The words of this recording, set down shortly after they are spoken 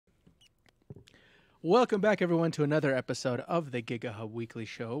Welcome back, everyone, to another episode of the GigaHub Weekly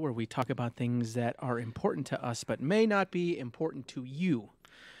Show, where we talk about things that are important to us but may not be important to you.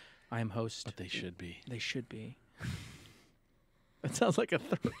 I am host. But they should be. They should be. That sounds like a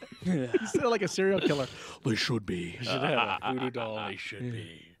you sound like a serial killer. They should be. They should have a voodoo doll. They should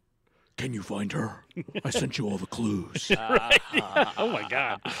be. Can you find her? I sent you all the clues. Oh, my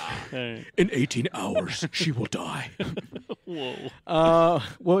God. In 18 hours, she will die. Whoa.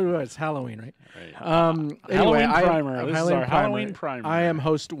 Well, it's Halloween, right? Right. Anyway, Halloween primer. This is our Halloween primer. I am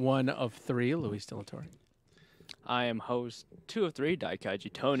host 1 of 3, Luis Dillatore. I am host 2 of 3,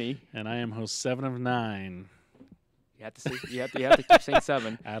 Daikaiji Tony. And I am host 7 of 9, You have to say, you have to keep saying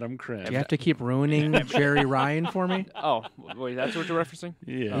 7. Adam Krim. Do you have to keep ruining Jerry Ryan for me? Oh, wait, that's what you're referencing?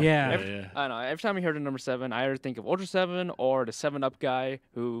 Yeah. Yeah. I don't know. Every time I hear the number 7, I either think of Ultra 7 or the 7-Up guy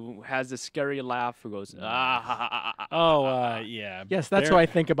who has this scary laugh who goes, Yeah. Yes, that's who I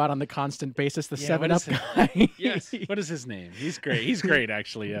think about on the constant basis, the 7-Up guy. Yes. What is his name? He's great. He's great,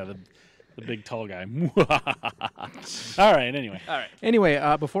 actually. Yeah, the big tall guy. All right, anyway. All right.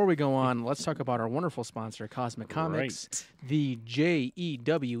 Anyway, before we go on, let's talk about our wonderful sponsor, Cosmic Comics, the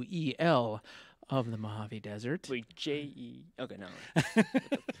JEWEL of the Mojave Desert. Wait, J-E. Okay, no.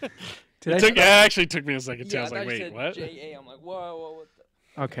 It actually took me a second too. I was I like, thought you wait, said what? J-A. I'm like, whoa, what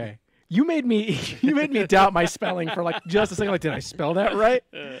the? Okay. You made me doubt my spelling for like just a second. Like, did I spell that right?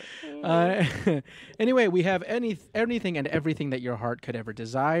 Anyway, we have anything and everything that your heart could ever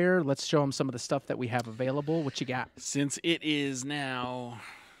desire. Let's show them some of the stuff that we have available. What you got? Since it is now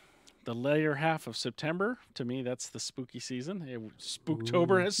the later half of September, to me that's the spooky season.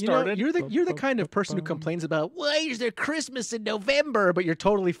 Spooktober has started. You know, you're the kind of person who complains about why is there Christmas in November, but you're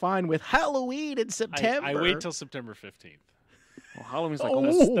totally fine with Halloween in September. I wait till September 15th. Well, Halloween's like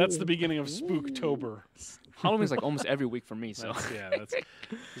almost. That's the beginning of Spooktober. Halloween's like almost every week for me. So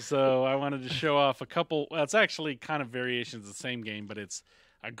So I wanted to show off a couple. Well, it's actually kind of variations of the same game, but it's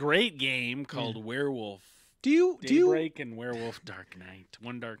a great game called Werewolf. Daybreak and Werewolf Dark Night.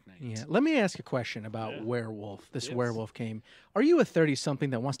 One Dark Night. Yeah. Let me ask you a question about Werewolf. This Werewolf game. Are you a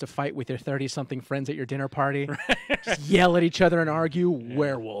 30-something that wants to fight with your 30-something friends at your dinner party? Just yell at each other and argue? Yeah.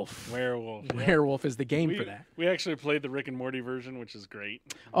 Werewolf. Werewolf is the game for that. We actually played the Rick and Morty version, which is great.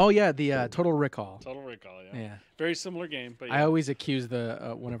 Oh yeah, the Total Recall. Total Recall. Yeah. Yeah. Very similar game, but I always accuse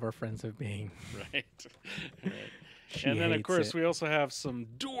the one of our friends of being right. And then, of course, we also have some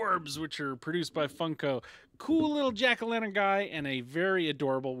Dorbs, which are produced by Funko. Cool little jack-o'-lantern guy and a very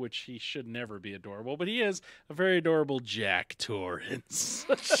adorable, which he should never be adorable, but he is a very adorable Jack Torrance.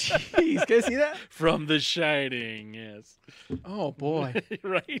 Jeez, can I see that? From The Shining, yes. Oh, boy.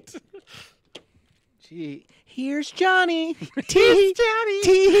 Right? Gee. Here's Johnny. Tee, Johnny.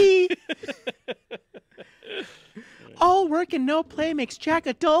 Tee. All work and no play makes Jack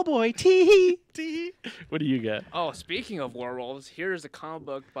a dull boy. Tee. Tee. What do you got? Oh, speaking of werewolves, here's a comic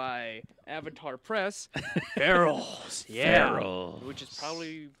book by Avatar Press, Ferals. Ferals. Which is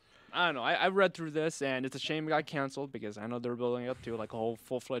probably, I don't know. I read through this, and it's a shame it got canceled because I know they're building up to like a whole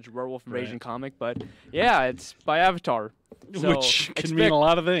full-fledged werewolf invasion comic. But yeah, it's by Avatar, so which can mean a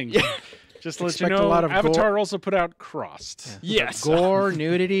lot of things. Just to let you know, a lot of Avatar also put out Crossed. Yeah. Yes. Gore,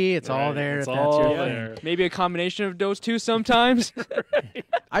 nudity, it's all there. It's if all that's your there. thing. Maybe a combination of those two sometimes.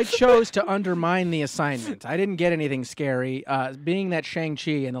 I chose to undermine the assignment. I didn't get anything scary. Being that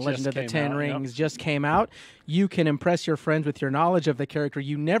Shang-Chi and the Legend of the Ten Rings just came out, you can impress your friends with your knowledge of the character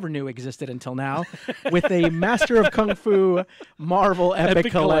you never knew existed until now with a Master of Kung Fu Marvel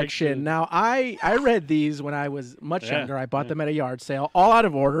Epic Collection. Now, I read these when I was much younger. I bought them at a yard sale, all out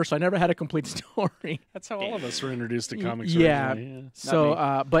of order, so I never had a complete story. That's how all of us were introduced to comics originally. Yeah.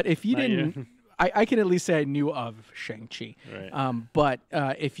 So, but if you Not didn't... you. I can at least say I knew of Shang-Chi. Right. But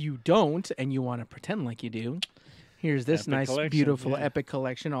if you don't and you want to pretend like you do, here's this Epic nice, collection, beautiful, yeah. epic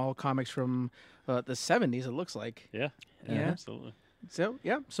collection. All comics from the 70s, it looks like. Yeah, absolutely.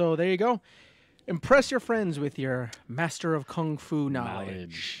 So there you go. Impress your friends with your Master of Kung Fu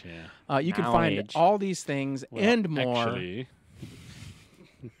knowledge. Yeah. You can find all these things and more. Actually,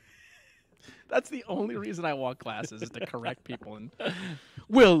 that's the only reason I walk classes is to correct people. And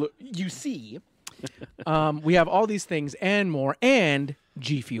well, you see, we have all these things and more, and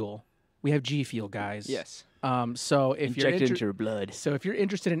G Fuel. We have G Fuel, guys. Yes. So if Injected you're into your blood. So if you're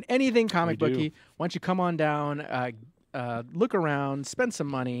interested in anything comic We do. booky, why don't you come on down, look around, spend some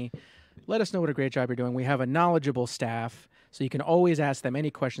money, let us know what a great job you're doing. We have a knowledgeable staff, so you can always ask them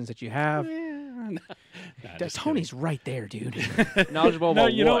any questions that you have. Tony's right there, dude. Knowledgeable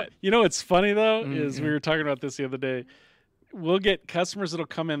about what? You know what's funny though is we were talking about this the other day. We'll get customers that'll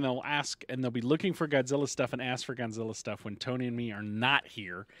come in, they'll ask, and they'll be looking for Godzilla stuff and ask for Godzilla stuff when Tony and me are not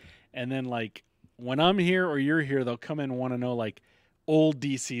here, and then like when I'm here or you're here, they'll come in and want to know like old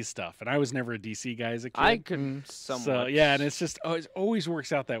DC stuff, and I was never a DC guy as a kid. I could somewhat. So yeah, and it's just it always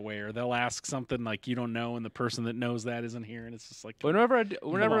works out that way. Or they'll ask something like you don't know, and the person that knows that isn't here, and it's just like Whenever a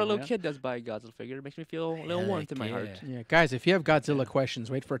little man. kid does buy a Godzilla figure, it makes me feel a little warmth in my heart. Yeah, guys, if you have Godzilla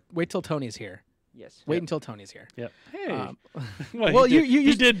questions, wait till Tony's here. Yes. Wait until Tony's here. Yep. Hey. Well,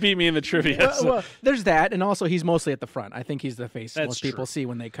 you did beat me in the trivia. Well, there's that, and also he's mostly at the front. I think he's the face That's most people see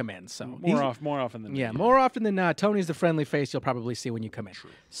when they come in. So more often than not. more often than not, Tony's the friendly face you'll probably see when you come in.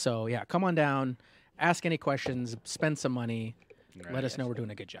 True. So yeah, come on down, ask any questions, spend some money, Right. let us know we're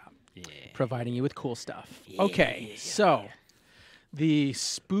doing a good job, Yeah. providing you with cool stuff. Okay, so the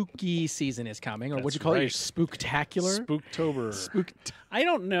spooky season is coming, or what'd you That's call it? right. Your spooktacular. Spooktober. I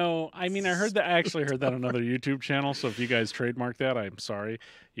don't know. I mean, I actually heard that on another YouTube channel. So if you guys trademark that, I'm sorry.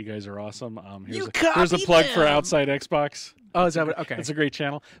 You guys are awesome. Here's a plug for Outside Xbox. Oh, is that what? Okay. It's a great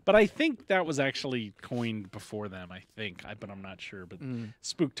channel. But I think that was actually coined before them. But I'm not sure. But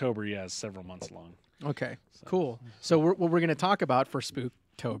Spooktober, yeah, is several months long. Okay, cool. So what we're going to talk about for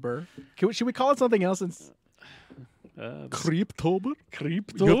Spooktober, should we call it something else? Creeptober?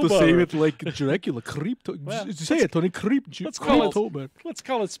 Creeptober. You have to say it like Dracula. Well, say it, Tony. Let's call it Creeptober.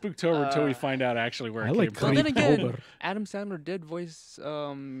 Spooktober until we find out actually where it like came Well, from. then again, Creeptober. Adam Sandler did voice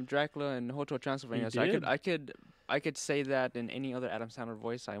Dracula in Hotel Transylvania, He so did? I could say that in any other Adam Sandler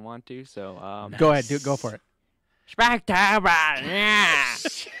voice I want to. So Go ahead, go for it. Spooktober, yeah.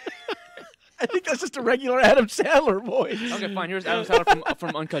 I think that's just a regular Adam Sandler voice. Okay, fine. Here's Adam Sandler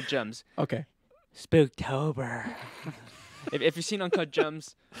from Uncut Gems. Okay. Spooktober. if you've seen Uncut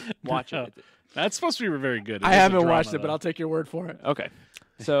Gems, watch it. That's supposed to be very good. I haven't watched it, but I'll take your word for it. Okay.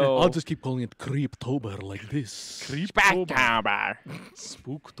 So I'll just keep calling it Creeptober like this. Spooktober.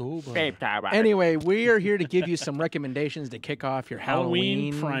 Spooktober. Creeptober. Anyway, we are here to give you some recommendations to kick off your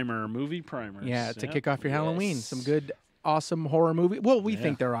Halloween Halloween primer, movie primers. Yeah, to Yep. kick off your Halloween. Yes. Some good, awesome horror movie. Well, we Yeah.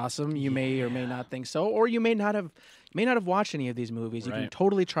 think they're awesome. You may or may not think so, or you may not have watched any of these movies. You can Right.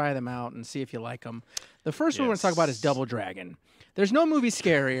 totally try them out and see if you like them. The first one we're going to talk Yes. about is Double Dragon. There's no movie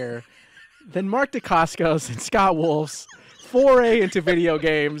scarier than Mark Dacascos and Scott Wolf's foray into video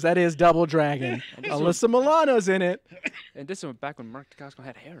games. That is Double Dragon. Alyssa Milano's in it. And this was back when Mark Dacascos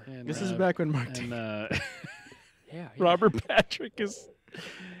had hair. And, This is back when Mark. And Yeah. Robert Patrick is.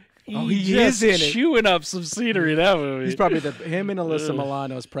 Oh, he just is in it. chewing up some scenery in that movie. He's probably him and Alyssa Ugh.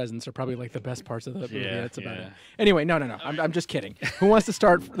 Milano's presence are probably like the best parts of the movie. Yeah, That's about yeah. it. Anyway, no. I'm just kidding. Who wants to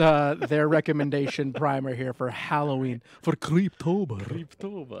start their recommendation primer here for Halloween for Creeptober?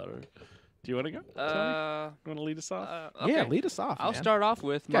 Creeptober. Do you want to go? You want to lead us off? Okay. Yeah, lead us off. I'll man. start off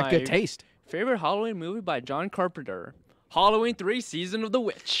with Got my good taste. favorite Halloween movie by John Carpenter, Halloween 3: Season of the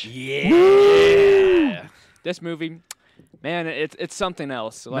Witch. Yeah. This movie, man, it's something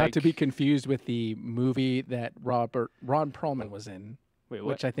else. Like, Not to be confused with the movie that Ron Perlman was in, wait,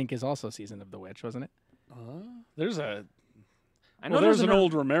 which I think is also Season of the Witch, wasn't it? There's a. I know Well, there's an another-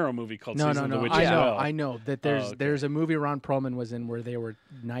 old Romero movie called No, Season of the Witch I as know, well. I know that okay. there's a movie Ron Perlman was in where they were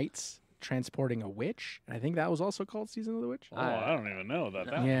knights transporting a witch. I think that was also called Season of the Witch. Oh, I don't even know about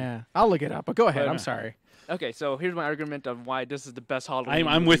that. Yeah, I'll look it up. But go ahead. But, I'm sorry. Okay, so here's my argument of why this is the best Halloween.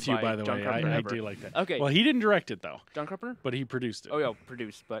 I'm movie with you, by the John way. Carpenter I ever. do like that. Okay. Well, he didn't direct it, though, John Carpenter? but he produced it. Oh yeah,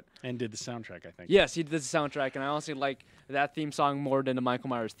 produced, but And did the soundtrack, I think. yes, he did the soundtrack, and I honestly like that theme song more than the Michael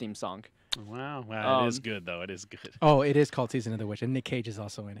Myers theme song. Wow. Wow. It is Um, good, though. It is good. Oh, it is called Season of the Witch, and Nick Cage is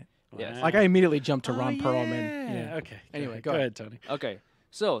also in it. Yes. Wow. Like I immediately jumped to Oh, Ron yeah. Perlman. Yeah. Okay. Anyway, go ahead, Tony. Okay,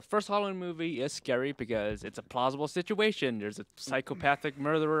 so first Halloween movie is scary because it's a plausible situation. There's a psychopathic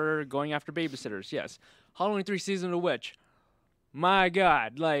murderer going after babysitters. Yes. Halloween 3: Season of the Witch. My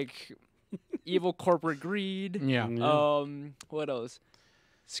God, like evil corporate greed. Yeah. What else?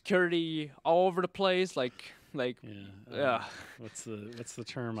 Security all over the place. Like Yeah. What's the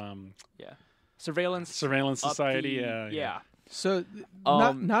term? surveillance. Surveillance up society. the- Yeah. So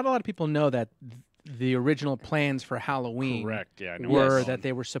Um, not a lot of people know that the original plans for Halloween Correct. Yeah. I know were what you're that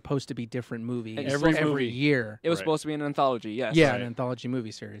they were supposed to be different movies Every every movie. year. It was Right. supposed to be an anthology. Yes. Yeah, Right. an anthology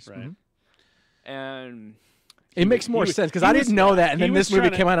movie series. Right. Mhm. And It makes more was- sense because he I was- didn't know that, and he then was this movie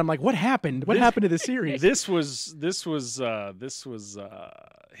trying to- came out. I'm like, what happened? What happened to the series? This was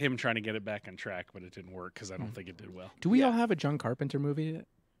him trying to get it back on track, but it didn't work because I don't think it did well. Do we all have a John Carpenter movie?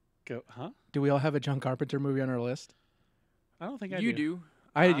 Huh? Do we all have a John Carpenter movie on our list? I don't think I you do. do.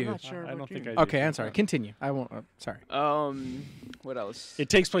 I I'm do. not sure I what don't you think I do. do. Okay, I'm sorry. Continue. I won't. Sorry. What else? It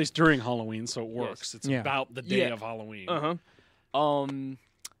takes place during Halloween, so it works. It's Yeah. about the day Yeah. of Halloween.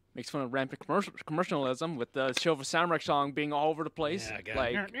 Makes fun of rampant commercialism with the Silver Samurai song being all over the place. Yeah, I got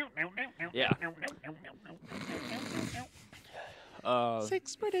Like, it. yeah.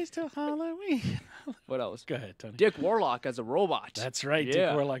 6 more days till Halloween. What else? Go ahead, Tony. Dick Warlock as a robot. That's right. Yeah.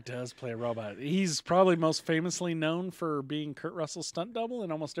 Dick Warlock does play a robot. He's probably most famously known for being Kurt Russell's stunt double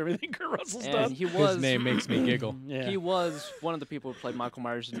in almost everything Kurt Russell's and done. he was His name makes me giggle. Yeah. He was one of the people who played Michael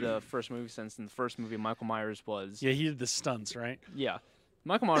Myers in the first movie. Since in the first movie, Michael Myers was Yeah, he did the stunts, right? yeah.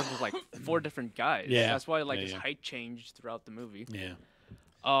 Michael Myers was like 4 different guys. Yeah. That's why like Yeah, his yeah. height changed throughout the movie. Yeah.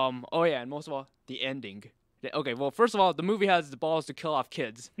 Oh yeah, and most of all, the ending. Okay, well, first of all, the movie has the balls to kill off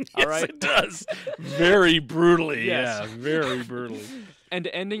kids. All Yes, right, it does. Very brutally. Yes. Yeah, very brutally. and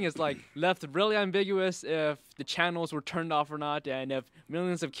the ending is like left really ambiguous if the channels were turned off or not, and if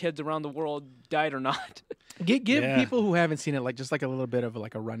millions of kids around the world died or not. Give Yeah. people who haven't seen it like just like a little bit of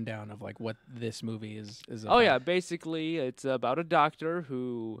like a rundown of like what this movie is about. Oh yeah, basically it's about a doctor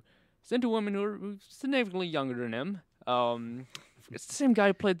who is into women who are significantly younger than him. It's the same guy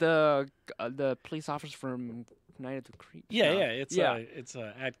who played the police officer from Night of the Creeps. Yeah, no. yeah. It's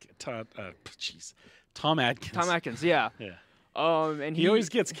Tom Atkins. Tom Atkins. Yeah. Yeah. And He always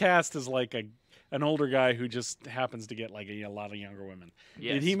gets cast as like an older guy who just happens to get like a lot of younger women.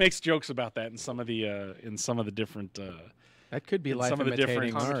 Yes. And he makes jokes about that in some of the different that could be in life some of the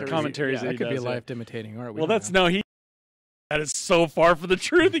imitating different art. commentaries that that he could be does, yeah. life imitating art. Well, that's no. That is so far from the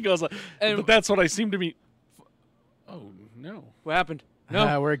truth. He goes, And- but that's what I seem to be. Oh no. What happened?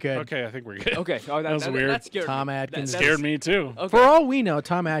 No. We're good. Okay, I think we're good. Okay. Oh, That was weird. That scared Tom me. Atkins That's- Scared me too. Okay. For all we know,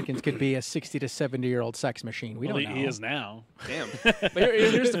 Tom Atkins could be a 60 to 70-year-old sex machine. We Well, don't know. he is now. Damn. But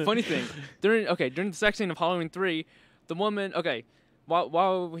here's the funny thing. During the sex scene of Halloween 3, the woman,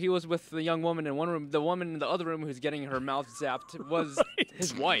 while he was with the young woman in one room, the woman in the other room who's getting her mouth zapped was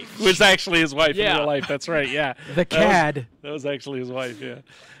his wife. Who was actually his wife Yeah. in real life. That's right. Yeah. The cad. That was actually his wife. Yeah.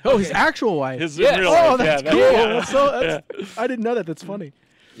 Oh, his actual wife. His Yes. real Oh, life. that's yeah, cool. yeah. I didn't know that. That's funny.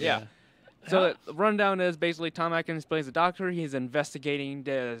 Yeah. So the rundown is basically Tom Atkins plays a doctor. He's investigating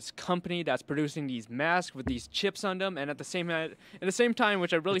this company that's producing these masks with these chips on them, and at the same time,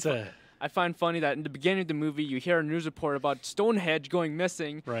 which I really I find funny that in the beginning of the movie you hear a news report about Stonehenge going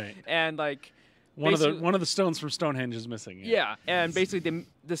missing, Right. and like One of basically- the stones from Stonehenge is missing. yeah, and basically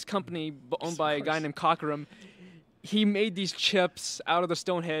this company owned by a guy named Cockram, he made these chips out of the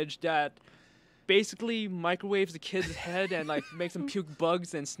Stonehenge that basically microwaves the kid's head and like makes them puke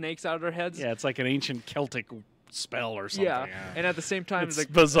bugs and snakes out of their heads. Yeah, it's like an ancient Celtic spell or something. Yeah, and at the same time, it's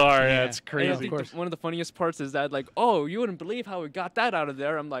like bizarre. Yeah, it's and I crazy. think one of the funniest parts is that like, oh, you wouldn't believe how we got that out of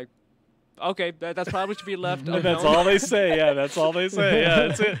there. I'm like, okay, that's probably should be left. And that's unknown. all they say. Yeah, that's all they say. Yeah,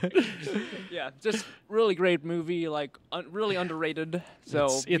 that's it. Yeah, just really great movie, like really underrated. So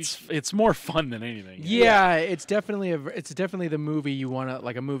it's more fun than anything. Yeah, it's definitely the movie you want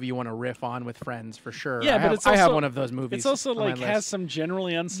to riff on with friends for sure. Yeah, but I have also- one of those movies. It's also on my like has list. some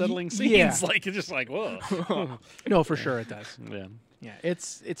generally unsettling scenes. yeah. Like it's just like whoa. No, for sure it does. Yeah. Yeah,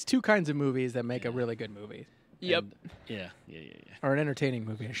 it's two kinds of movies that make a really good movie, Yep. Yeah. or an entertaining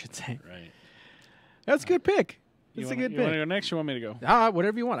movie, I should say. Right. That's a good pick. You That's a wanna- good You want to pick. go next? Or you want me to go?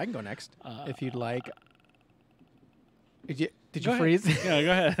 Whatever you want. I can go next if you'd like. Did you Go ahead. freeze? Yeah,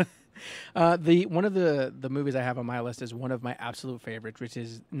 go ahead. One of the movies I have on my list is one of my absolute favorites, which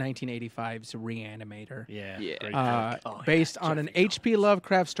is 1985's Reanimator. Yeah. Yeah. Great pick. Based on an H.P.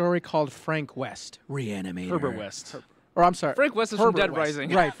 Lovecraft story called Frank West, Reanimator. Herbert West. Or I'm sorry, Frank West is from Herbert Dead West. Rising.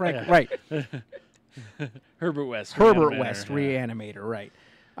 Right, Frank. Right, Herbert West. Herbert Reanimator, West, yeah. Reanimator. Right.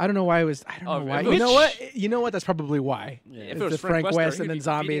 I don't know why it was. I don't know why. which- You know what? You know what? That's probably why. Yeah. If It's it was the Frank West, West he'd and then be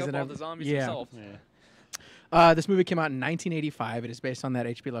zombies beating and up all the everything. zombies Yeah. himself. Yeah. This movie came out in 1985. It is based on that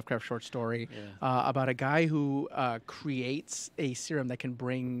H.P. Lovecraft short story about a guy who creates a serum that can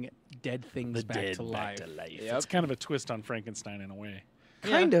bring dead things back to life. Yep. It's kind of a twist on Frankenstein in a way.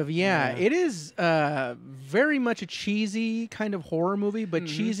 Kind of, yeah. It is very much a cheesy kind of horror movie, but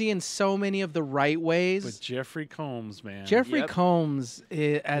cheesy in so many of the right ways. With Jeffrey Combs, man. Jeffrey Yep. Combs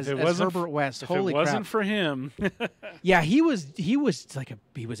as If it wasn't Herbert West. If Holy it wasn't crap! for him, Yeah, he was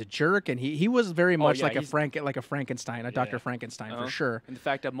a jerk, and he was very much yeah, like a he's- Frankenstein, a Dr. Frankenstein for sure. And the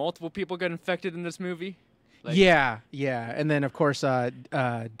fact that multiple people get infected in this movie. Like, Yeah, and then of course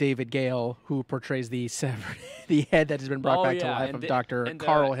David Gale, who portrays the head that has been brought back to life and of the- Dr. and,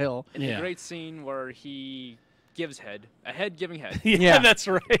 Carl Hill. And Yeah. the great scene where he gives a head giving head. yeah, Yeah. that's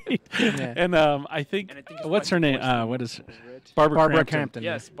right. Yeah. And I think And I think it's what's her quite name? unfortunate. What is It. Barbara Crampton.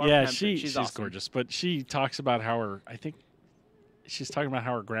 Yes, Barbara Yeah, Crampton. she's awesome. gorgeous, but she talks about how she's talking about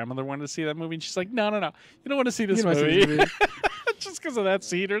how her grandmother wanted to see that movie, and she's like, no, you don't want to see this You don't wanna see movie. this Just because of that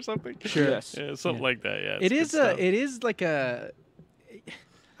scene or something. Sure. Yes. Yeah, something like that. Yeah, It it's is good stuff. it is like a.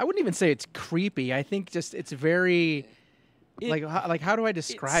 I wouldn't even say it's creepy. I think just it's very. how do I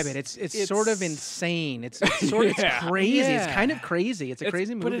describe it? It's sort of insane. It's sort of it's crazy. Yeah. It's kind of crazy. It's a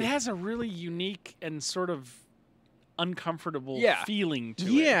crazy movie. But it has a really unique and sort of uncomfortable feeling to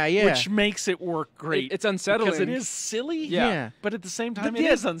it. Yeah. Which makes it work great. It's unsettling. Because it is silly. Yeah. But at the same time, it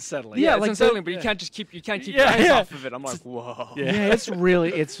is unsettling. Yeah, like it's unsettling, but you can't keep your eyes off of it. I'm like, whoa. Yeah, it's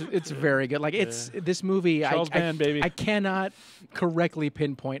really it's very good. Like it's this movie. Charles Band, baby. I cannot correctly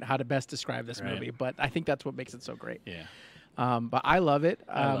pinpoint how to best describe this movie, but I think that's what makes it so great. Yeah. But I love it.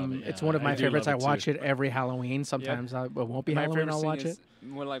 love it, It's yeah. one of I my do favorites. love I it, watch too. it every Halloween. Sometimes it won't be My Halloween. favorite I'll scene watch it. is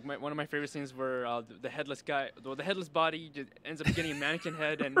when, one of my favorite scenes where the headless guy, the headless body, just ends up getting a mannequin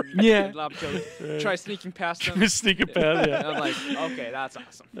head and Yeah. lab coat, tries sneaking past him. Sneaking past, And I'm like, okay, that's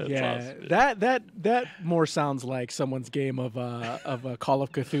awesome. Yeah, awesome. that more sounds like someone's game of a Call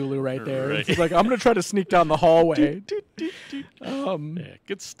of Cthulhu right there. Right. It's like I'm gonna try to sneak down the hallway. Yeah,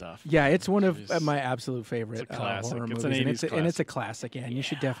 good stuff. Yeah, it's one of It's- my absolute favorite it's a classic. horror It's movies, an and 80s and it's a classic. Yeah, and you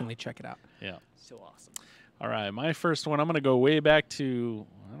should definitely check it out. Yeah. So awesome. All right, my first one. I'm going to go way back to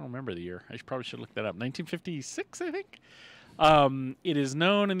I don't remember the year. I probably should look that up. 1956, I think. It is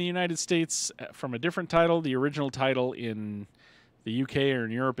known in the United States from a different title. The original title in the UK or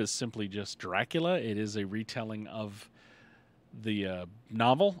in Europe is simply just Dracula. It is a retelling of the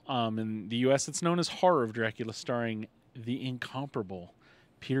novel. In the US, it's known as Horror of Dracula, starring the incomparable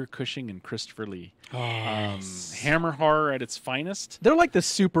Peter Cushing and Christopher Lee. Hammer horror at its finest. They're like the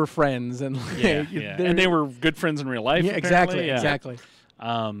super friends, and like, And they were good friends in real life. Yeah, apparently. exactly.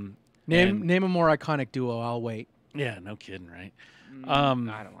 Name a more iconic duo. I'll wait. Yeah, no kidding, right? I don't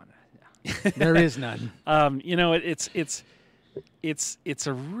want to. There is none. It's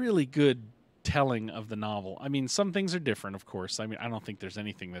a really good telling of the novel. I mean, some things are different, of course. I mean, I don't think there's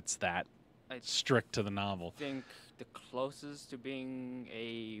anything that's that strict to the novel. I think the closest to being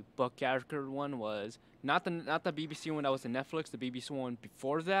a book character one was not the BBC one that was in Netflix, the BBC one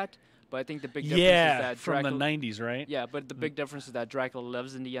before that. But I think the big difference is that from Dracula, the 90s, right? Yeah, but the big difference is that Dracula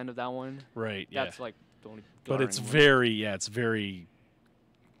lives in the end of that one. Right. Yeah. That's like the only. But it's glaring one. very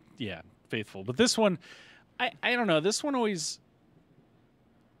faithful. But this one, I don't know. This one always,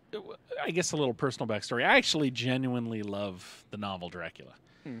 I guess, a little personal backstory. I actually genuinely love the novel Dracula.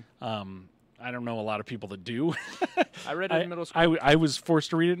 I don't know a lot of people that do. I read it in middle school. I was forced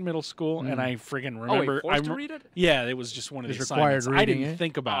to read it in middle school, and I friggin' remember. Forced to read it? Yeah, it was just one of the required assignments. I reading didn't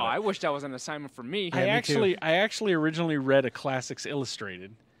think Oh, about it. I wish that was an assignment for me. I me too. actually originally read a Classics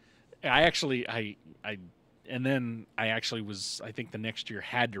Illustrated. And then I actually was. I think the next year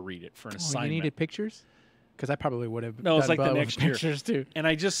had to read it for an You assignment. needed pictures? Because I probably would have. No, it's done like the well with next year. pictures too. And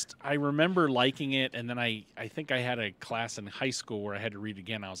I remember liking it, and then I think I had a class in high school where I had to read it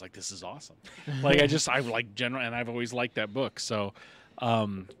again. I was like, this is awesome. Like I like general, and I've always liked that book. So,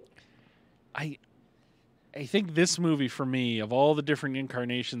 I think this movie for me, of all the different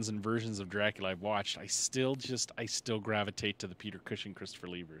incarnations and versions of Dracula I've watched, I still gravitate to the Peter Cushing, Christopher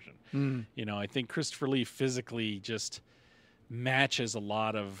Lee version. You know, I think Christopher Lee physically just matches a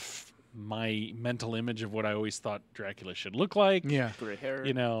lot of my mental image of what I always thought Dracula should look like. Yeah. Gray hair.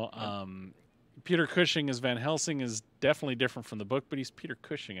 You know, Peter Cushing as Van Helsing is definitely different from the book, but he's Peter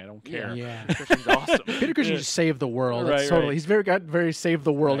Cushing. I don't care. Yeah. Cushing's awesome. Peter Cushing just saved the world. Right, That's totally. right. He's got very save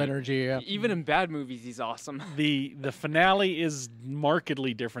the world Right. energy. Yeah. Even in bad movies, he's awesome. The finale is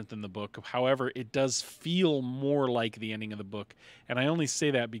markedly different than the book. However, it does feel more like the ending of the book. And I only say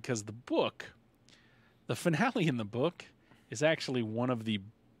that because the finale in the book is actually one of the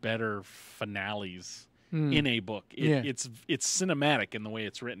better finales in a book. It's cinematic in the way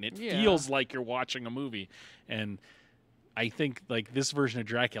it's written. It feels like you're watching a movie. And I think like this version of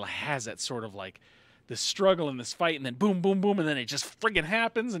Dracula has that sort of like this struggle and this fight, and then boom, boom, boom, and then it just friggin'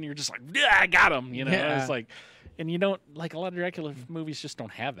 happens, and you're just like, yeah, I got him. You know, Yeah. it's like, and you don't like a lot of Dracula movies just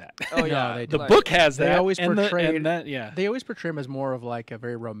don't have that. Oh yeah, No, they The Like, book has that. they always and portray- that. They always portray him as more of like a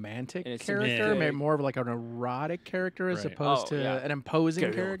very romantic And it's character, sympathetic. maybe more of like an erotic character as Right. opposed Oh, to yeah. an imposing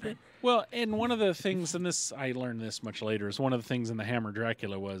Very character. Well, and one of the things, and this I learned this much later, is one of the things in the Hammer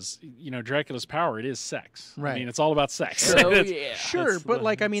Dracula was, you know, Dracula's power. It is sex. Right. I mean, it's all about sex. Oh, It's- yeah. Sure, That's but the-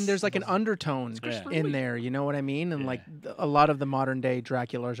 like I mean, there's like an undertone in there. You know what I mean? And like a lot of the modern day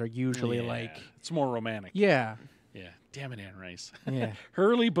Draculas are usually Yeah. like, it's more romantic. yeah, Yeah. Damn it, Anne Rice. yeah. Her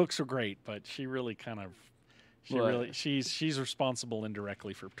early books are great, but she really kind of, What? she's responsible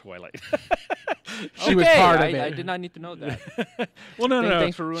indirectly for Twilight. She was part of it. I did not need to know that. Well, no.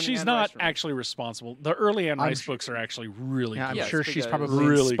 Thanks for ruining She's Anne not Rice for me. actually responsible. The early Anne I'm Rice sure- books are actually really Yeah, I'm good. Yes, sure she's because- probably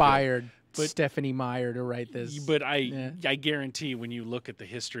Really good. inspired Stephanie Meyer to write this. But I guarantee when you look at the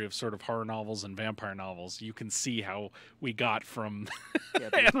history of sort of horror novels and vampire novels, you can see how we got from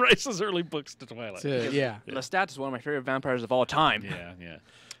Anne Rice's early books to Twilight. Lestat is one of my favorite vampires of all time. Yeah.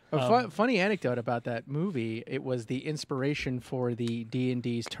 A funny anecdote about that movie, it was the inspiration for the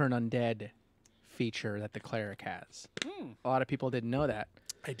D&D's Turn Undead feature that the cleric has. A lot of people didn't know that.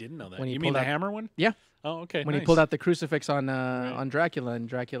 I didn't know that. When he You mean pulled the out- hammer one? Yeah. Oh, okay. When he pulled out the crucifix on Dracula, and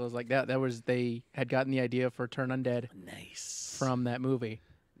Dracula's like that was they had gotten the idea for Turn Undead from that movie.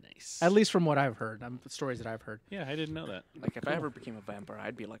 Nice. At least from what I've heard, stories that I've heard. Yeah, I didn't know that. Like, if I ever became a vampire,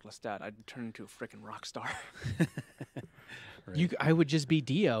 I'd be like Lestat. I'd turn into a freaking rock star. I would just be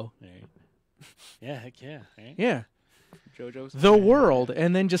Dio. Right. Yeah, heck yeah. Right? Yeah. JoJo's. The world,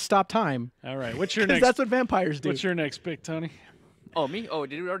 and then just stop time. All right. What's your 'Cause next? that's what vampires do. What's your next pick, Tony? Oh, me? Oh,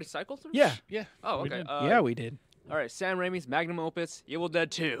 did we already cycle through? Yeah. Yeah. Oh, we okay. did. Yeah, we did. All right, Sam Raimi's magnum opus, Evil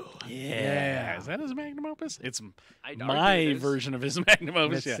Dead 2. Yeah. Is that his magnum opus? It's I'd argue my it is. version of his magnum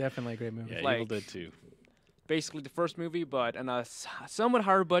opus. It's Yeah. definitely a great movie. Yeah, Like- Evil Dead 2. Basically the first movie, but on a somewhat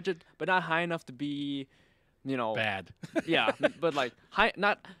higher budget, but not high enough to be, Bad. yeah, but like high,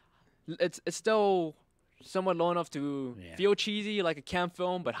 not. It's still somewhat low enough to feel cheesy, like a camp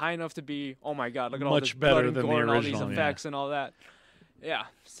film, but high enough to be, oh my god, look at all Much this better blood and than the gore and all these original, yeah. effects and all that. Yeah.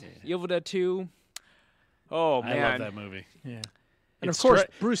 Evil Dead 2. Oh man, I love that movie. Yeah. And It's of course,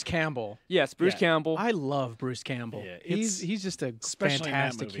 stri- Bruce Campbell. yes, Bruce Yeah. Campbell. I love Bruce Campbell. Yeah, he's it's- just a especially in that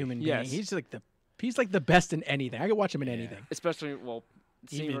fantastic movie. human being. Yes. He's like the best in anything. I could watch him in anything. Especially, well,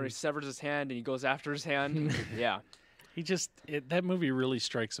 the scene where Even- he severs his hand and he goes after his hand. Yeah. He just that movie really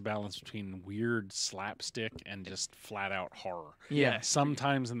strikes a balance between weird slapstick and just flat out horror. Yeah.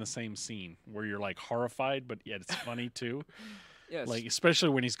 Sometimes in the same scene where you're like horrified, but yet it's funny too. Yes. Like especially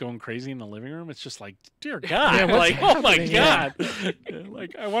when he's going crazy in the living room, it's just like, dear God, Yeah, what's like oh my happening? Yeah. God,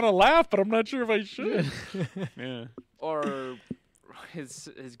 like I want to laugh, but I'm not sure if I should. Yeah, or his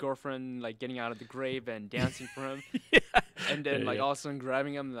girlfriend like getting out of the grave and dancing for him, and then like all of a sudden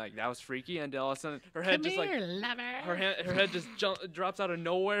grabbing him, like that was freaky, and then all of a sudden her head just like her head just drops out of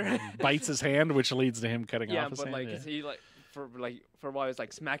nowhere. bites his hand, which leads to him cutting Yeah, off his but hand. like yeah. he for a while he's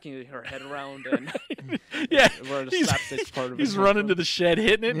like smacking her head around and Yeah, where the he's, slapstick part of it he's comes running from. to the shed,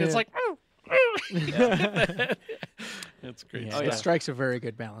 hitting it, and it's Yeah. like, oh, that's great. Yeah, stuff. it strikes a very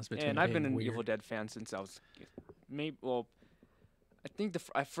good balance between. And I've been being an weird. Evil Dead fan since I was I think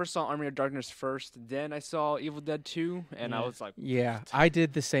I first saw Army of Darkness first, then I saw Evil Dead 2, and I was like, Yeah, I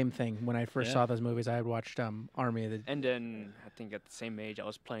did the same thing when I first Yeah. saw those movies. I had watched Army of the. and then I think at the same age I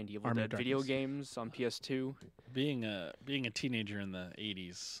was playing the Evil Army of Dead video Darkness. games on PS2. Being a teenager in the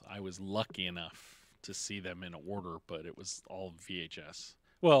 80s, I was lucky enough to see them in order, but it was all VHS.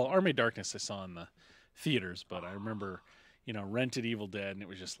 Well, Army of Darkness I saw in the theaters, but I remember, rented Evil Dead, and it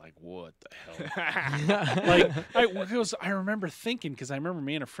was just like, what the hell? Like, I remember thinking, because I remember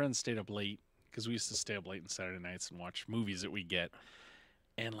me and a friend stayed up late, because we used to stay up late on Saturday nights and watch movies that we get.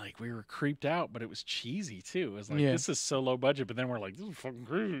 And like we were creeped out, but it was cheesy too. It was like, this is so low budget, but then we're like, this is fucking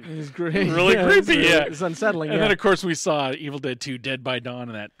creepy. It's great. Really creepy, yeah. It's unsettling. And yeah. then of course we saw Evil Dead 2 Dead by Dawn,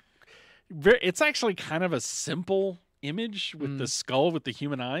 and that it's actually kind of a simple image with the skull with the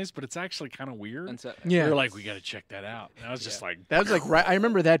human eyes, but it's actually kind of weird. Yeah. We were like, we got to check that out. And I was just like, That was like right. I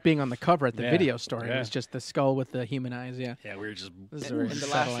remember that being on the cover at the Yeah, video store. It yeah. was just the skull with the human eyes. Yeah. yeah, we were just This is And very the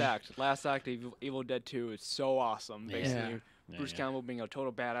unsettling. last act of Evil Dead 2 is so awesome. Basically, Yeah. Bruce Yeah. Campbell being a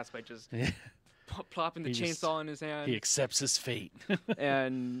total badass by just Yeah. plopping the He just- chainsaw in his hand he accepts his fate.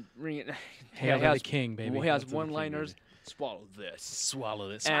 and ringing. Hail to the king, baby. He Hail has to the king, one-liners. baby. Swallow this. Swallow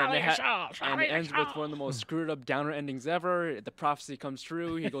this. And it ends with one of the most screwed up downer endings ever. The prophecy comes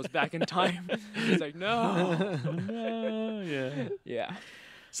true. He goes back in time. He's like, no. No, yeah. Yeah.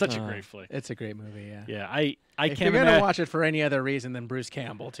 Such a great flick. It's a great movie. Yeah. Yeah, I If can't you're gonna imagine. watch it for any other reason than Bruce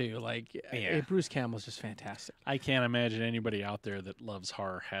Campbell, too, like Bruce Campbell's just fantastic. I can't imagine anybody out there that loves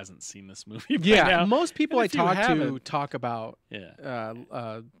horror hasn't seen this movie. by Yeah, now. most people And I if you talk to haven't- talk about. Yeah,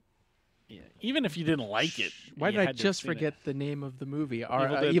 Yeah. even if you didn't like it, Why you did I had to have just seen it. forget the name of the movie?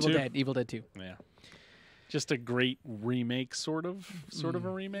 Evil Dead 2? Evil Dead 2. Yeah, just a great remake, sort of a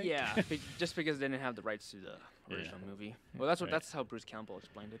remake. Yeah. Just because they didn't have the rights to the original movie. Well, that's how Bruce Campbell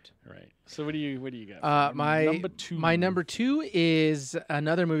explained it. Right. So what do you got? My number two. My number 2 is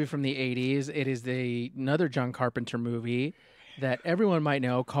another movie from the 80s. It is another John Carpenter movie that everyone might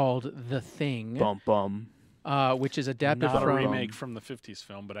know called The Thing, Bum. which is adapted Not a from remake from the '50s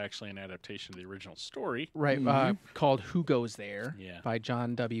film, but actually an adaptation of the original story. right called Who Goes There Yeah. by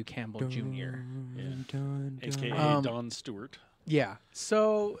John W. Campbell Jr. AKA Don Stewart. Yeah.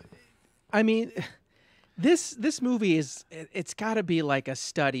 So, I mean, This movie it's got to be like a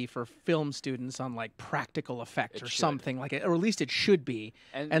study for film students on like practical effects or something like it, or at least it should be,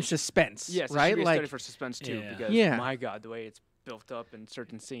 and suspense. Yes, right. It should be a like study for suspense too, because my God, the way it's built up in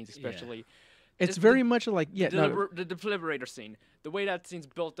certain scenes, especially. It's very much like the defibrillator scene. The way that scene's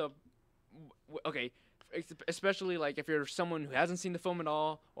built up. Okay, especially like if you're someone who hasn't seen the film at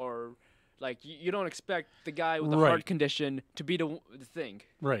all, or like you don't expect the guy with the heart condition to be the thing.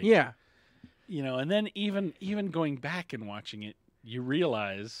 Right. Yeah. You know, and then even going back and watching it, you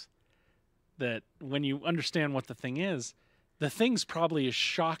realize that when you understand what the thing's probably as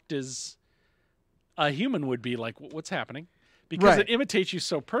shocked as a human would be, like, what's happening? Because it imitates you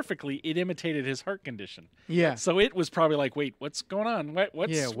so perfectly, it imitated his heart condition. Yeah. So it was probably like, wait, what's going on? What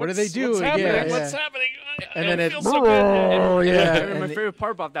do they do? What's happening? Yeah. What's happening? And then it feels so good. And my favorite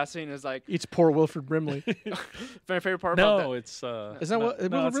part about that scene is like it's poor Wilford Brimley. my favorite part about that. It's is that what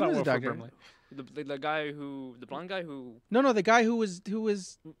Wilford Brimley's doctor? Brimley. The guy the blonde guy who No, the guy who was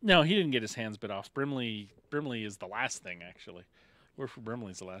No, he didn't get his hands bit off. Brimley is the last thing, actually. Wilford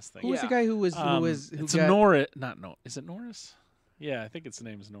Brimley's the last thing. who was the guy who it's got... Norris. Is it Norris? Yeah, I think its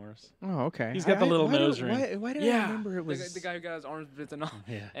name is Norris. Oh, okay. He's got the little nose ring. Why did I remember it was the guy who got his arms bitten off,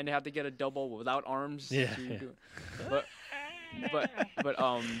 and they had to get a double without arms. Do it. But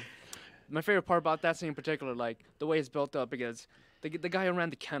my favorite part about that scene in particular, like the way it's built up, because the guy who ran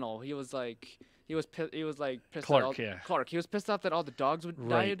the kennel, he was pissed Clark, Clark. He was pissed off that all the dogs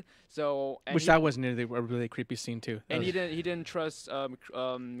died. So that wasn't a really creepy scene too. And he didn't trust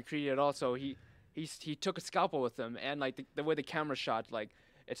McCready at all. So he took a scalpel with him, and like the way the camera shot, like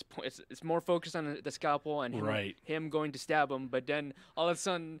it's more focused on the scalpel and him going to stab him. But then all of a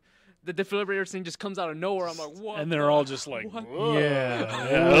sudden, the defibrillator scene just comes out of nowhere. I'm like, what? And they're all just like, whoa.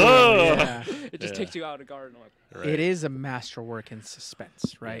 Yeah. It just takes you out of guard. Like, it is a masterwork in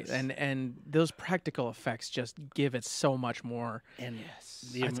suspense, right? Yes. And those practical effects just give it so much more. And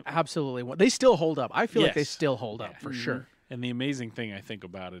that's absolutely they still hold up. I feel like they still hold up for sure. And the amazing thing I think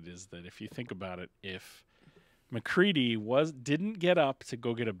about it is that if you think about it, if McCready didn't get up to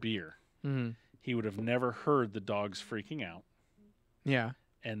go get a beer, he would have never heard the dogs freaking out. Yeah.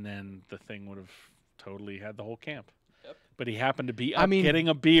 And then the thing would have totally had the whole camp. Yep. But he happened to be up getting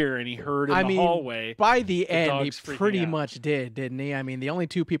a beer, and he heard in the hallway. By the end, he pretty out. much did, didn't he? I mean, the only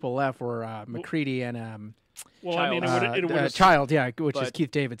two people left were McCready and Child, which is Keith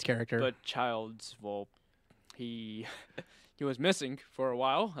David's character. But Childs, he was missing for a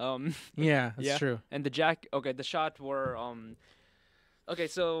while. Yeah, that's true. And the shot were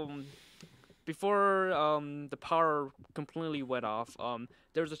so before the power completely went off,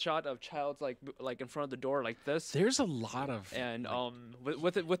 there was a shot of Childs like in front of the door like this. There's a lot of and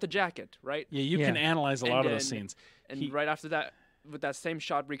with the jacket, right? Yeah, you can analyze a lot of those scenes. And right after that, with that same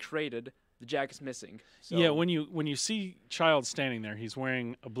shot recreated, the jacket's missing. So. Yeah, when you see Childs standing there, he's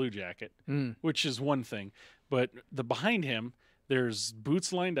wearing a blue jacket, which is one thing. But behind him, there's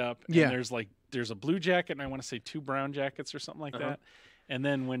boots lined up, and there's a blue jacket, and I want to say 2 brown jackets or something like that. And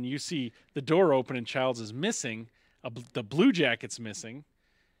then when you see the door open and Childs is missing, the blue jacket's missing,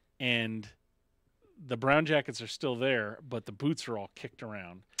 and the brown jackets are still there, but the boots are all kicked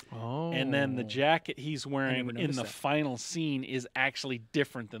around. Oh. And then the jacket he's wearing in the final scene is actually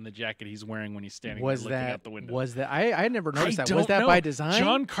different than the jacket he's wearing when he's standing there looking out the window. Was that? I never noticed that. Was that by design?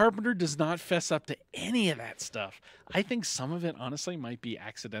 John Carpenter does not fess up to any of that stuff. I think some of it, honestly, might be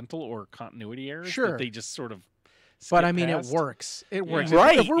accidental or continuity errors that they just sort of But I mean, it works. It works.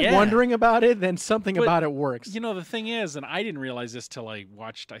 Right. If we're wondering about it, then something about it works. You know, the thing is, and I didn't realize this till I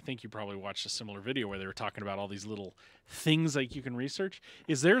think you probably watched a similar video where they were talking about all these little things like you can research,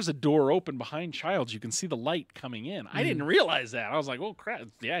 is there's a door open behind Childs. You can see the light coming in. I didn't realize that. I was like, oh, crap.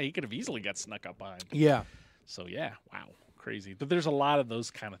 Yeah, he could have easily got snuck up behind. Yeah. So, yeah, wow. Crazy. But there's a lot of those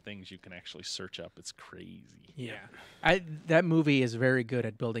kind of things you can actually search up. It's crazy. Yeah. That movie is very good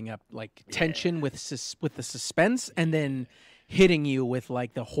at building up like tension with the suspense, and then hitting you with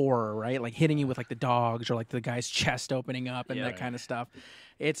like the horror, right? Like hitting you with like the dogs or like the guy's chest opening up and that kind of stuff.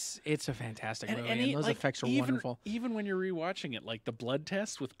 It's a fantastic movie, and those effects are wonderful. Even when you're rewatching it, like the blood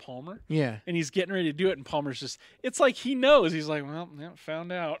test with Palmer, and he's getting ready to do it, and Palmer's just—it's like he knows. He's like, "Well,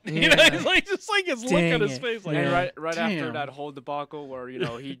 found out." Yeah. You know, he's like his look on his face, like right after that whole debacle where he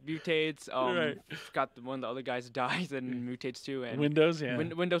mutates. Got one of the other guys dies and mutates too, and Windows,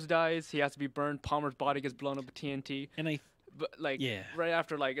 Windows dies. He has to be burned. Palmer's body gets blown up with TNT, and But right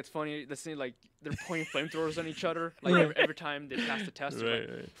after, it's funny, the scene, they're pointing flamethrowers on each other, every time they pass the test.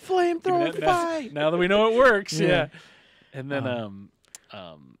 Flamethrower fight. Now that we know it works, And then,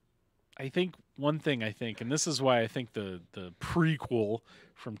 I I think one thing and this is why I think the prequel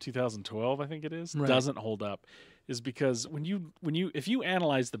from 2012, I think it is, doesn't hold up, is because if you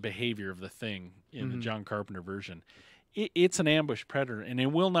analyze the behavior of the thing in the John Carpenter version, it's an ambush predator, and it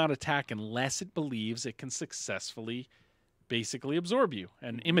will not attack unless it believes it can successfully basically absorb you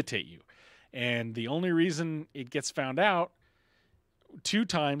and imitate you. And the only reason it gets found out 2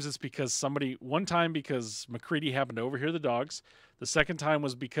 times is because one time because McCready happened to overhear the dogs. The second time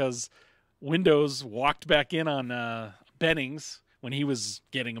was because Windows walked back in on Bennings when he was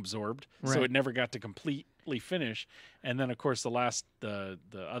getting absorbed, so it never got to completely finish. And then, of course, the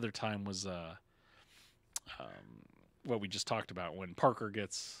other time was what we just talked about, when Parker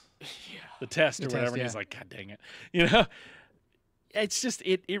gets the test or whatever, and he's like, God dang it. You know? It's just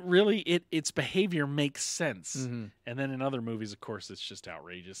its behavior makes sense, and then in other movies, of course, it's just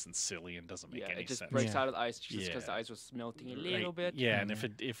outrageous and silly and doesn't make any sense. It just breaks out of the ice just because the ice was melting a little bit. Yeah, and if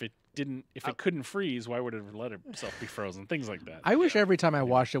it couldn't freeze, why would it have let itself be frozen? Things like that. I wish every time I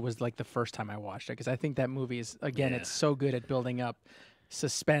watched it was like the first time I watched it, because I think that movie is it's so good at building up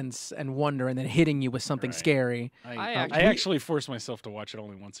suspense and wonder and then hitting you with something scary. I actually force myself to watch it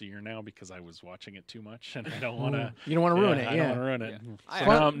only once a year now because I was watching it too much and I don't want to. You don't want to ruin it. I don't want to ruin it.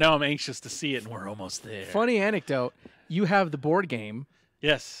 So now I'm anxious to see it, and we're almost there. Funny anecdote: you have the board game.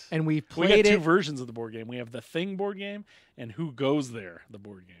 Yes, and we got played 2 versions of the board game. We have the Thing board game and Who Goes There, the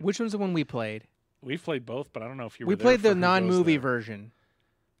board game. Which one's the one we played? We've played both, but I don't know if you were We there played for the Who non-movie Goes There. version.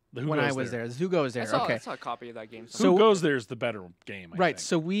 When I was there. Who Goes There? I saw a copy of that game. Who Goes There is the better game, I right. think.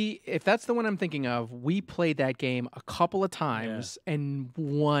 So if that's the one I'm thinking of, we played that game a couple of times and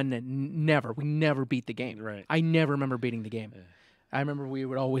we never beat the game. Right. I never remember beating the game. Yeah. I remember we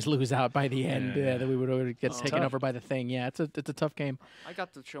would always lose out by the end. That we would always get taken over by the Thing. Yeah, it's a tough game. I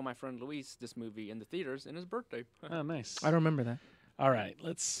got to show my friend Luis this movie in the theaters in his birthday. Oh, nice. I don't remember that. All right,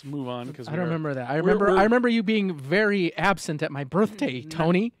 let's move on because I don't remember that. I remember you being very absent at my birthday,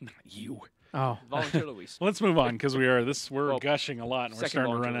 Tony. Not you. Oh, Volunteer Luis. Let's move on because we're gushing a lot and we're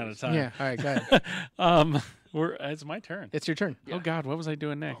starting to run out of time. Yeah. All right. Go ahead. It's my turn. It's your turn. Oh God, what was I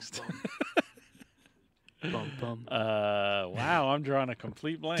doing next? Bum, bum. Wow, I'm drawing a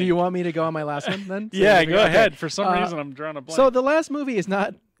complete blank. Do you want me to go on my last one then? Yeah, go ahead. For some reason, I'm drawing a blank. So the last movie is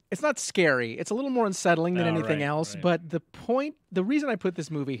not. It's not scary. It's a little more unsettling than anything else. Right. But the reason I put this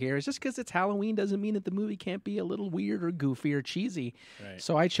movie here is just because it's Halloween doesn't mean that the movie can't be a little weird or goofy or cheesy. Right.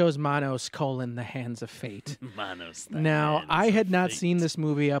 So I chose Manos: The Hands of Fate. Manos. Now, I had not seen this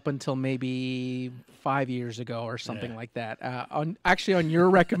movie up until maybe 5 years ago or something like that. On your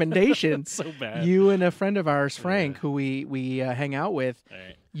recommendation, so bad. You and a friend of ours, Frank, who we hang out with,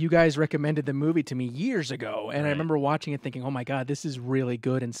 you guys recommended the movie to me years ago, and I remember watching it thinking, "Oh my God, this is really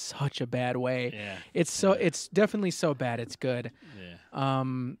good in such a bad way." Yeah. It's definitely so bad it's good.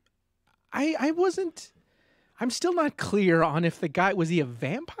 Yeah. I wasn't. I'm still not clear on if the guy was he a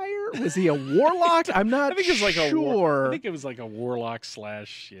vampire? Was he a warlock? I'm not I think it was like sure. I think it was like a warlock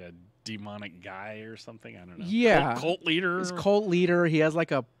 / demonic guy or something. I don't know. Yeah. Cult leader. He's cult leader. He has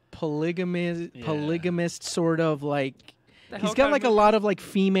like a polygamist sort of like. He's got like a lot of like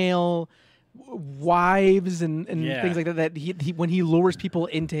female wives and things like that. That he when he lures people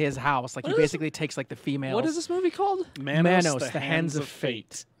into his house, like he basically takes like the females. What is this movie called? Manos, the Hands of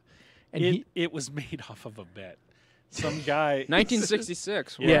Fate. And it was made off of a bet. Some guy,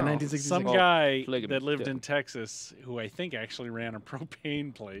 1966. Yeah, Wow. 1966. Some guy polygamy. that lived in Texas, who I think actually ran a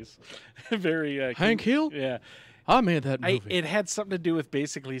propane place. Very Hank Hill? Yeah, I made that movie. it had something to do with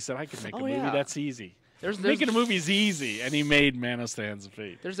basically he said I could make a movie that's easy. There's Making a movie's easy, and he made Manos: The Hands of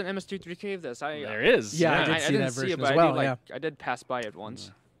Fate. There's an MS-233K of this. There is. Yeah, I did I see didn't that see version it, but as well. I did pass by it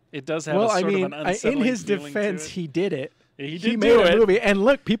once. It does have of an unsettling in his feeling to defense, it. he did it. He He did made do a it. movie, and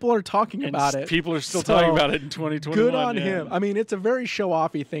look, people are talking And about it. People are still So, talking about it in 2021. Good on yeah. him. I mean, it's a very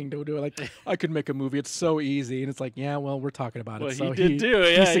show-offy thing to do. Like, I could make a movie. It's so easy, and it's like, yeah, well, we're talking about Well, it. So he did do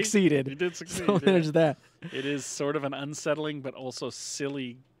it. Yeah, he succeeded. He did succeed. So there's that. It is sort of an unsettling but also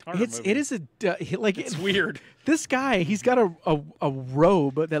silly horror movie. It is It's weird. This guy, he's got a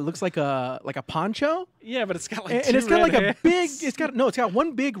robe that looks like a poncho, Yeah, but it's got like and two it's got red like hands. a big. It's got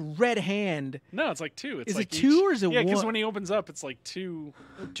one big red hand. No, it's like two. It's Is like it two or is it Yeah, because one? when he opens up, it's like two.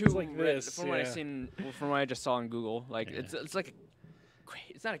 It's like this. From what I seen, from what I just saw on Google, like it's like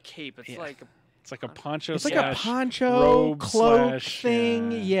it's not a cape. It's like It's like a poncho. It's like a slash poncho robe cloak slash,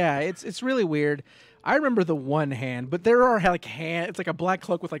 thing. Yeah, it's really weird. I remember the one hand, but there are like hand. It's like a black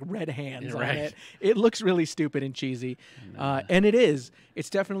cloak with like red hands on it. It looks really stupid and cheesy, and it is. It's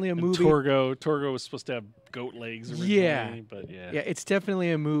definitely a movie. Torgo was supposed to have goat legs originally, Yeah, but yeah. Yeah, it's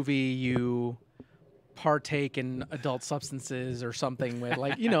definitely a movie you partake in adult substances or something with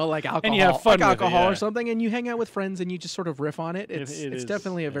like like alcohol, And you have fun with it, yeah. or something, and you hang out with friends and you just sort of riff on it. It's is,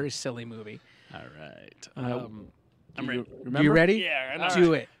 definitely a very silly movie. All right. I'm ready. You ready? Yeah, I know.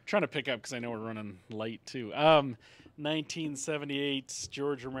 Do it. Trying to pick up because I know we're running late too. 1978,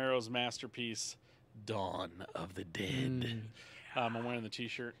 George Romero's masterpiece, Dawn of the Dead. I'm wearing the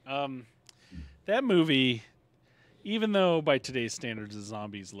T-shirt. That movie, even though by today's standards the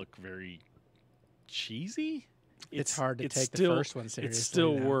zombies look very cheesy, It's hard to take still, the first one seriously. It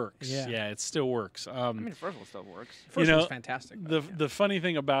still though. works. Yeah. It still works. I mean, the first one still works. First one's fantastic. The funny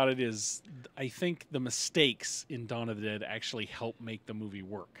thing about it is, I think the mistakes in Dawn of the Dead actually help make the movie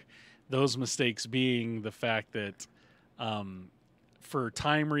work. Those mistakes being the fact that, for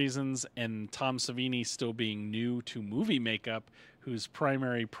time reasons and Tom Savini still being new to movie makeup, whose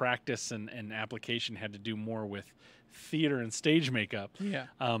primary practice and application had to do more with theater and stage makeup. Yeah.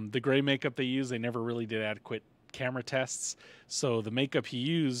 The gray makeup they used, they never really did adequate camera tests, so the makeup he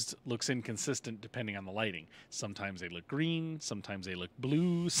used looks inconsistent depending on the lighting. Sometimes they look green, sometimes they look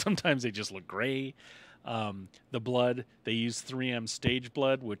blue, sometimes they just look gray. The blood, they use 3M stage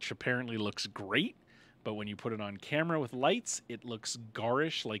blood, which apparently looks great, but when you put it on camera with lights, it looks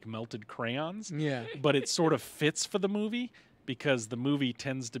garish like melted crayons. Yeah. But it sort of fits for the movie because the movie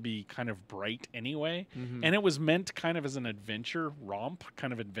tends to be kind of bright anyway. And it was meant kind of as an adventure romp,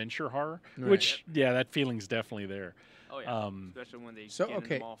 kind of adventure horror, which, that feeling's definitely there. Oh yeah, especially when they get in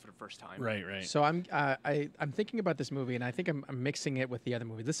the mall for the first time. Right. So I'm thinking about this movie, and I think I'm mixing it with the other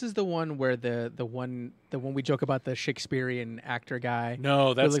movie. This is the one where the one we joke about, the Shakespearean actor guy.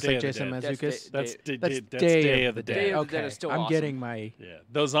 No, that's who looks Day like of the Jason Dead. Mantzoukas. That's Day of the Dead. Day of the Okay, Dead is still I'm awesome. getting my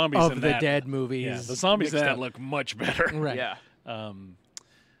Those zombies of in the that, Dead movies. Yeah, the zombies in mixed that up. look much better. Right. Yeah.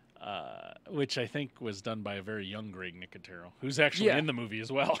 Which I think was done by a very young Greg Nicotero, who's actually in the movie as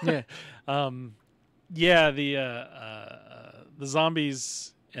well. Yeah. The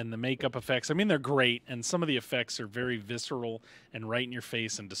zombies and the makeup effects, I mean, they're great, and some of the effects are very visceral and right in your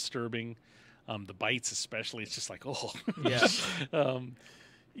face and disturbing. The bites especially, it's just like, oh. Yeah.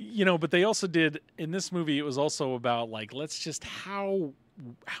 But they also did, in this movie, it was also about, like, let's just, how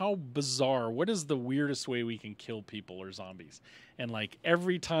bizarre, what is the weirdest way we can kill people or zombies? And, like,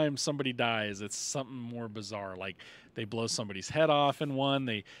 every time somebody dies, it's something more bizarre. Like, they blow somebody's head off in one,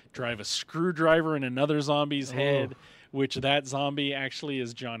 they drive a screwdriver in another zombie's head, which that zombie actually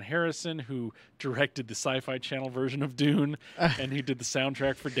is John Harrison, who directed the Sci-Fi Channel version of Dune, and who did the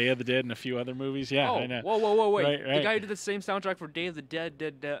soundtrack for Day of the Dead and a few other movies. Yeah, I know. Whoa, wait. Right. The guy who did the same soundtrack for Day of the Dead,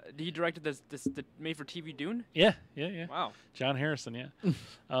 he directed the made-for-TV Dune? Yeah. Wow. John Harrison, yeah.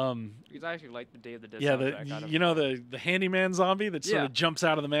 Because I actually like the Day of the Dead soundtrack. The handyman zombie that sort of jumps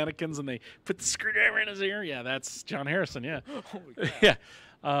out of the mannequins and they put the screwdriver in his ear? Yeah, that's John Harrison, yeah. Holy crap.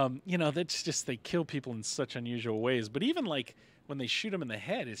 Yeah. That's just, they kill people in such unusual ways. But even, like, when they shoot them in the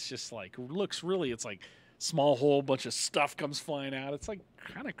head, it's just, like, looks really, it's like small hole, bunch of stuff comes flying out. It's, like,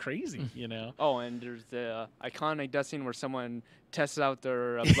 kind of crazy, Oh, and there's the iconic death scene where someone tests out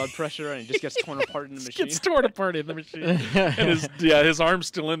their blood pressure and it just gets torn apart in the machine. Gets torn apart in the machine. And his arm's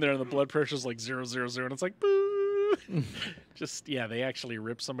still in there and the blood pressure's like 0, 0, 0. And it's like, boo. They actually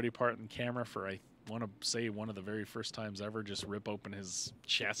rip somebody apart in camera for, I want to say, one of the very first times ever, just rip open his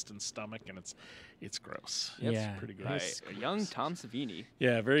chest and stomach, and it's gross. It's pretty gross. A young Tom Savini.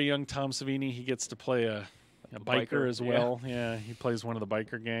 Yeah, very young Tom Savini. He gets to play a biker as well. Yeah, he plays one of the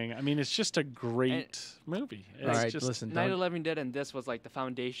biker gang. I mean, it's just a great movie. It's listen. Night of the Living Dead and this was like the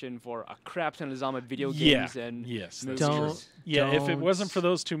foundation for a crap ton of zombie video games and yes, movies. If it wasn't for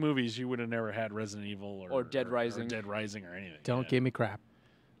those two movies, you would have never had Resident Evil or Dead Rising. or Dead Rising or anything. Don't give me crap.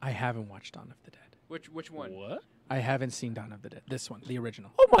 I haven't watched Dawn of the Dead. Which one? What? I haven't seen Dawn of the Dead. This one, the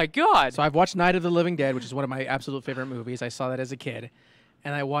original. Oh my god! So I've watched Night of the Living Dead, which is one of my absolute favorite movies. I saw that as a kid,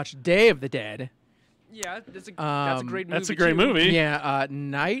 and I watched Day of the Dead. Yeah, that's a great movie. That's a great movie. Yeah,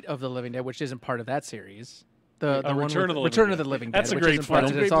 Night of the Living Dead, which isn't part of that series. The one Return of the Living Dead. That's a which great isn't part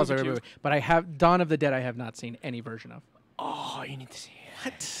of film. it. It's also a Great great movie, movie. But I have Dawn of the Dead. I have not seen any version of. Oh, you need to see it.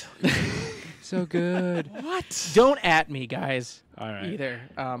 What? So good. What? Don't at me, guys. All right. Either.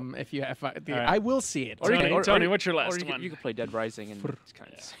 If right. I will see it. Tony, what's your last or one? You can play Dead Rising and it's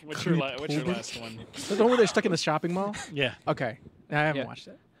kind of. What's your last one? The one where they're stuck in the shopping mall. Yeah. Okay, I haven't watched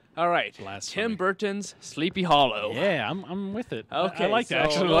it. All right. Last Tim one. Burton's Sleepy Hollow. Yeah, I'm with it. Okay, I like that. I so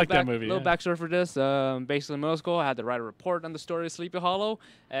actually like that movie. Little backstory for this. Basically, in middle school, I had to write a report on the story of Sleepy Hollow,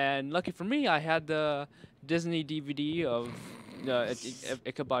 and lucky for me, I had the Disney DVD of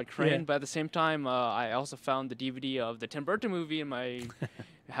Ichabod Crane. Yeah. But at the same time, I also found the DVD of the Tim Burton movie in my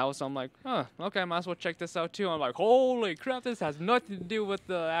house. I'm like, okay, I might as well check this out too. I'm like, holy crap, this has nothing to do with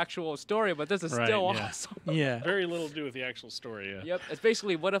the actual story, but this is still awesome. Yeah. Very little to do with the actual story. Yeah. Yep, it's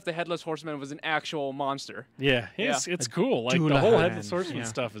basically what if the Headless Horseman was an actual monster? Yeah. It's cool. Like the whole Headless Horseman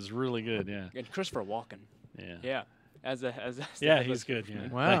stuff is really good. Yeah. And Christopher Walken. Yeah. Yeah. As yeah, he's good. Yeah.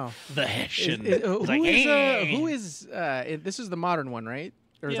 Wow. Like, the Hessian. Who is this is the modern one, right?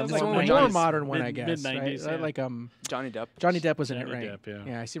 Or is Yeah, it it's like more 90s, modern one, I guess. mid-90s, right? yeah. Like Johnny Depp. Johnny Depp was in it, Johnny right? Depp,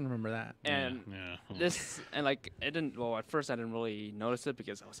 yeah. I seem to remember that. And Yeah. this, and like, it didn't, well, at first I didn't really notice it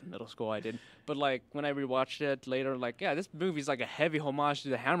because I was in middle school, I did. But like, when I rewatched it later, like, yeah, this movie's like a heavy homage to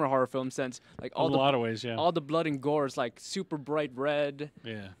the Hammer horror film since, like, In a lot of ways, yeah. all the blood and gore is like super bright red,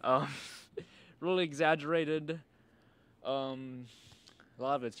 Yeah. really exaggerated. A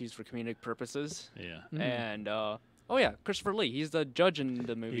lot of it's used for comedic purposes. Yeah. And, oh yeah, Christopher Lee, he's the judge in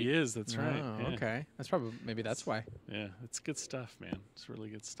the movie. He is, that's right. Oh, Yeah. okay. That's probably maybe that's why. Yeah, it's good stuff, man. It's really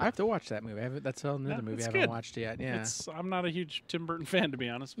good I stuff. have to watch that movie. That's another movie I it's haven't good. watched yet. Yeah. I'm not a huge Tim Burton fan, to be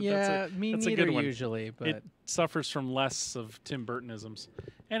honest. But Yeah, that's me that's neither a good one. usually, but It suffers from less of Tim Burtonisms,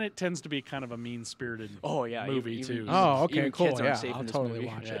 and it tends to be kind of a mean-spirited Oh yeah, movie, even, too. oh, okay, even cool. kids aren't Yeah, safe I'll in this totally movie.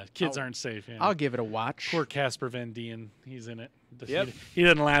 watch Yeah, it. kids aren't safe. Yeah. I'll give it a watch. Poor Casper Van Dien. He's in it. Yep. He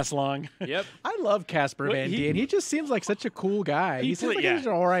doesn't last long. Yep. I love Casper Well, Van he- Dien. He just seems like such a cool guy. He seems like he's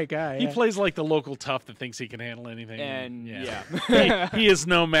an all right guy. He yeah. plays like the local tough that thinks he can handle anything. And he is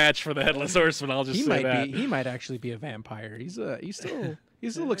no match for the Headless Horseman. I'll just He say might that. be. He might actually be a vampire. He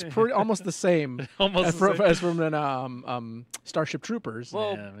still looks pretty almost the same Almost as, the from, same. as from an, Starship Troopers.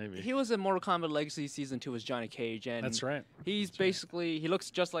 Well, Yeah, maybe. he was in Mortal Kombat Legacy Season 2 as Johnny Cage, and That's right. he's basically, he looks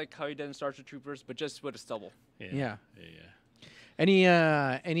just like how he did in Starship Troopers, but just with a stubble. Yeah. Yeah. Any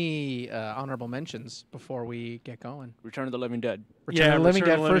honorable mentions before we get going? Return of the Living Dead. Return of the Living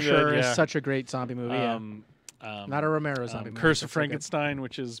Return Dead of the for Living Dead, sure yeah. is such a great zombie movie. Not a Romero zombie movie. Curse but of so good. Frankenstein,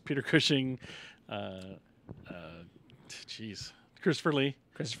 which is Peter Cushing. Christopher Lee.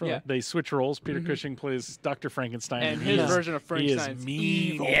 Christopher Yeah. Lee. They switch roles. Peter Cushing plays Dr. Frankenstein. And he his is- version of he is Frankenstein's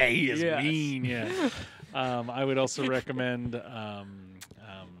mean. evil. Yeah, he is Yes. mean. Yeah. I would also recommend.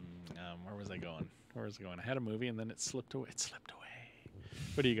 Where was I going? I had a movie and then it slipped away.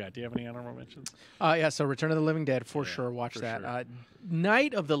 What do you got? Do you have any honorable mentions? Yeah, so Return of the Living Dead for sure. Watch for that. sure.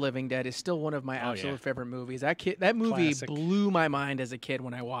 Night of the Living Dead is still one of my Oh, absolute yeah. favorite movies. That movie Classic. blew my mind as a kid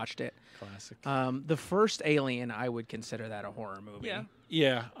when I watched it. Classic. The first Alien, I would consider that a horror movie.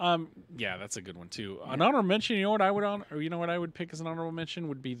 Yeah. Yeah, that's a good one too. An honorable mention, you know what I would pick as an honorable mention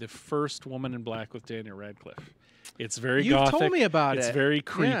would be The First Woman in Black with Daniel Radcliffe. It's very You gothic. told me about it's it. It's very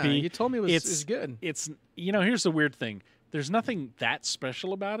creepy. Yeah, you told me it was good. It's here's the weird thing. There's nothing that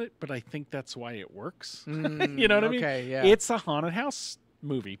special about it, but I think that's why it works. You know what I mean? Okay, yeah. It's a haunted house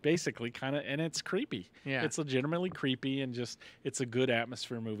movie, basically, kind of, and it's creepy. Yeah. It's legitimately creepy, and just it's a good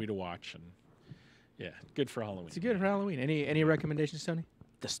atmosphere movie to watch, and yeah, good for Halloween. It's good for Halloween. Any recommendations, Tony?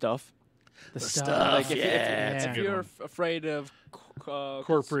 The Stuff. The Stuff. Like It's a if good you're one. afraid of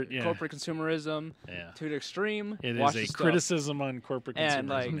Corporate consumerism Yeah. to the extreme, It watch is The a Stuff. criticism on corporate And consumerism.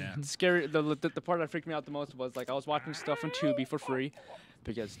 like yeah. scary, the part that freaked me out the most was like I was watching stuff on Tubi for free,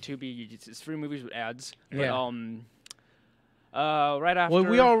 because Tubi it's free movies with ads. Yeah. But, right after.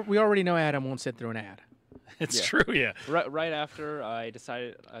 Well, we already know Adam won't sit through an ad. It's Yeah. true, yeah. Right after I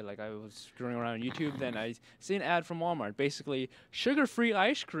decided, I was screwing around on YouTube, then I see an ad from Walmart, basically sugar-free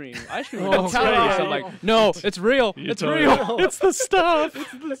ice cream with Oh, calories. right. I'm like, no, it's real, You it's told real. me. It's the stuff.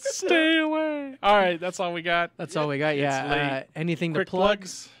 Stay away. All right, that's all we got. That's all we got. It's Yeah. late. Anything Quick to plug?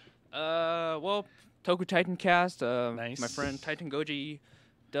 plugs. Well, Toku Titan Cast. Nice. My friend Titan Goji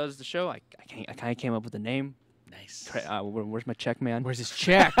does the show. I kind of came up with the name. Nice. Where's my check, man? Where's his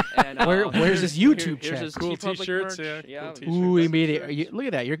check? And, where's his YouTube here's check? his Cool T-Public t-shirts, merch. yeah, cool Yeah. t-shirts. Ooh, immediate. Look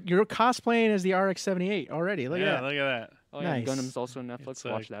at that. You're cosplaying as the RX-78 already. Look Yeah, at that. look at that. Oh, yeah, Nice. Gundam's also on Netflix. It's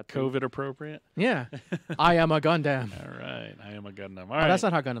Watch that. too. COVID appropriate. Yeah. I am a Gundam. All right, I am a Gundam. All Oh, right. that's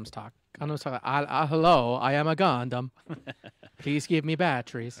not how Gundams talk. Gundams talk like, hello, I am a Gundam. Please give me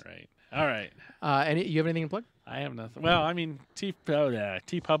batteries. All right. You have anything to plug? I have nothing. Well, I mean, T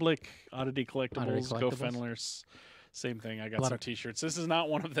Public, Oddity Collectibles, Go Collectibles. Fenlers. Same thing. I got A lot some of- T-shirts. This is not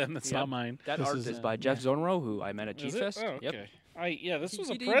one of them. That's Yep. not mine. That This art is, is by Jeff Zonero, who I met at Is Cheese it? Fest. Oh, okay. Yep. This was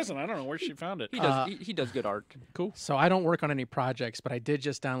He- a he- present. I don't know where she found it. He does. He does good art. Cool. So I don't work on any projects, but I did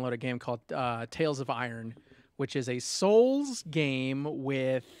just download a game called Tales of Iron, which is a Souls game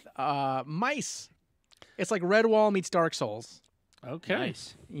with mice. It's like Redwall meets Dark Souls. Okay.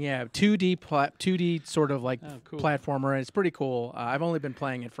 Nice. Yeah, 2D sort of like cool. platformer. It's pretty cool. I've only been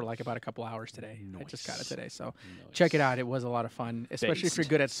playing it for like about a couple hours today. I just got it today, so check it out. It was a lot of fun, especially if you're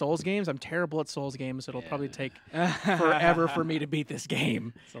good at Souls games. I'm terrible at Souls games. It'll probably take forever for me to beat this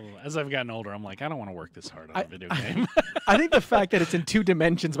game. So as I've gotten older, I'm like, I don't want to work this hard on a video game. I think the fact that it's in 2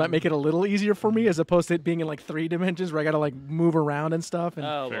 dimensions might make it a little easier for me, as opposed to it being in like 3 dimensions where I got to like move around and stuff. And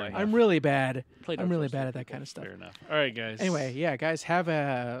Oh boy. I'm really bad. Play Dark I'm really Souls bad at that kind of stuff. Fair enough. All right, guys. Anyway, yeah, guys, have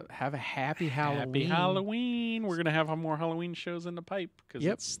a happy Halloween. Happy Halloween. We're going to have more Halloween shows in the pipe because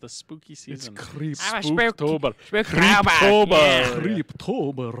it's the spooky season. Creeptober.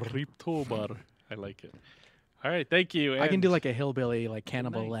 Creeptober. I like it. All right, thank you. I can do like a hillbilly, like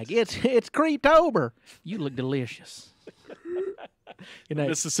cannibal, like it's Creeptober. You look delicious. Good night.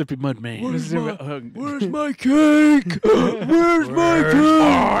 Mississippi Mudman. Where's my cake? Where's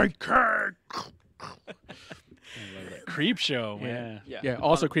my cake? Creep Show. Yeah. Yeah.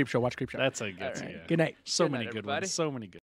 Also, Creep Show. Watch Creep Show. That's a good. All right. Yeah. Good night. So Good many night, good everybody. ones. So many good.